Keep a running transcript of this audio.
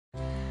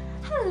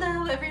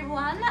Hello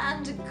everyone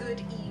and good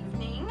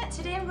evening.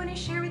 Today I'm going to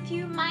share with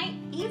you my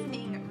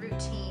evening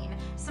routine.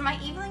 So my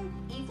evening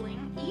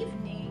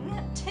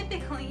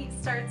typically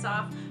starts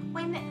off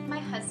when my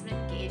husband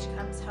Gage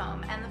comes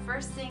home, and the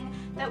first thing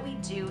that we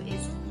do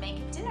is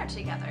make dinner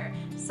together.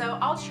 So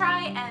I'll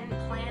try and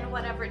plan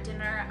whatever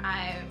dinner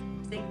I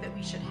think that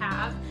we should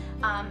have,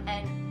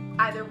 and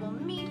either we'll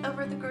meet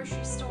over at the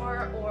grocery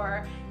store,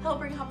 or he'll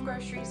bring home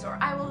groceries, or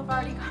I will have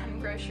already gotten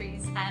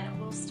groceries and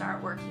we'll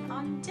start working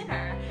on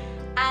dinner.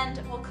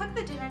 And we'll cook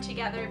the dinner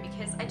together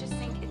because I just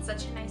think it's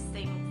such a nice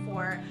thing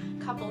for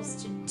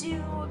couples to do,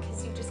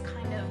 because you just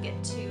kind of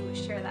get to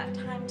share that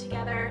time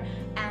together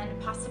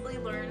and possibly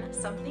learn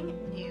something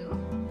new.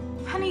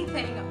 Funny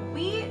thing,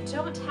 we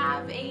don't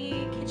have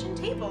a kitchen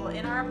table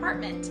in our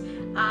apartment,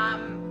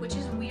 which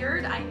is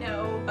weird, I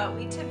know, but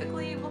we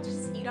typically will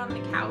just eat on the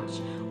couch,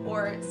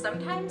 or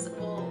sometimes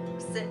we'll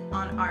sit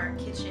on our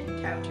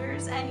kitchen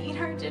counters and eat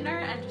our dinner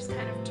and just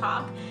kind of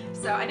talk.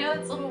 So I know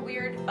it's a little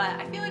weird, but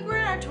I feel like we're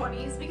in our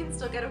 20s, we can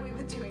still get away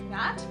with doing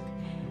that.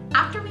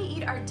 After we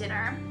eat our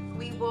dinner,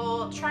 we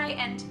will try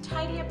and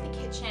tidy up the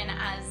kitchen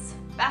as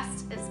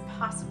best as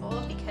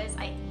possible, because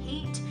I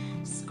hate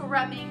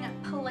scrubbing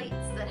plates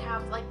that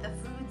have like the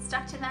food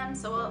stuck to them,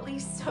 so we'll at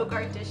least soak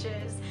our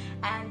dishes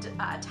and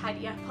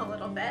tidy up a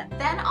little bit.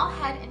 Then I'll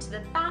head into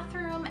the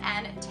bathroom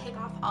and take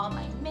off all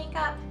my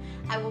makeup.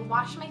 I will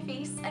wash my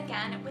face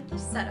again with the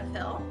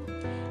Cetaphil,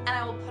 and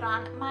I will put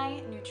on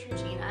my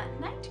Neutrogena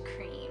night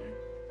cream.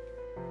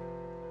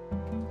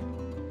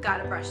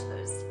 Gotta brush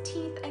those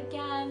teeth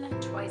again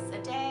twice a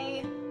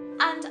day,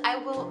 and I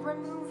will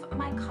remove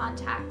my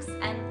contacts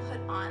and put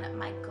on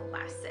my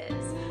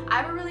glasses. I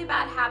have a really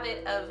bad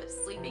habit of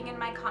sleeping in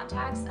my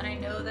contacts, and I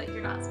know that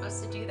you're not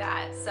supposed to do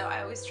that, so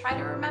I always try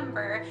to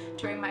remember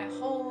during my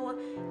whole,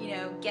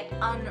 get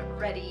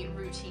unready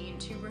routine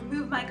to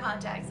remove my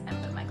contacts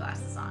and put my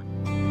glasses on.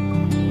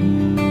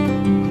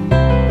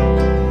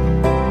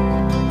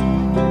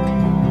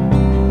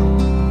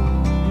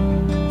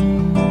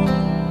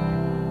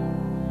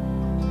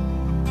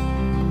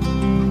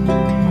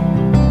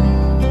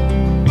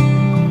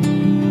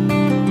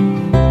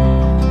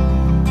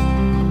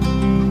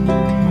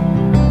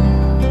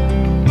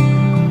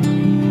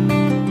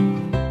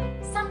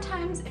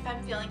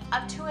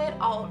 Up to it,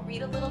 I'll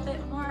read a little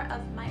bit more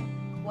of my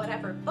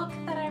whatever book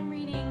that I'm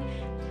reading,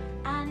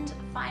 and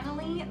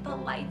finally the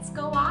lights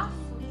go off,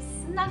 we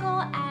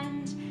snuggle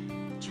and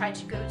try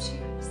to go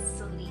to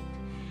sleep.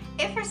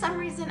 If for some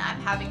reason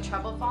I'm having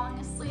trouble falling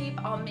asleep,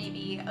 I'll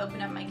maybe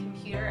open up my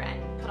computer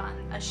and put on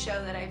a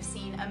show that I've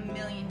seen a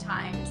million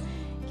times,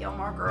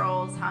 Gilmore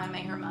Girls, How I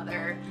Met Your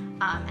Mother,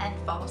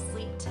 and fall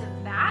asleep to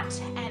that.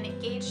 And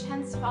Gage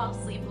tends to fall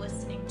asleep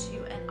listening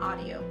to an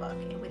audiobook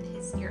with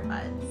his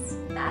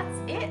earbuds.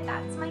 That's it.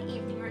 That's my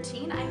evening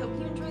routine. I hope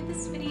you enjoyed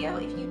this video.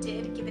 If you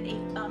did, give it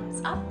a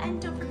thumbs up,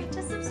 and don't forget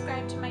to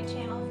subscribe to my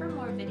channel for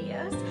more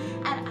videos,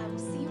 and I will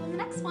see you in the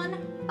next one.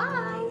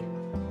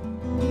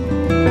 Bye!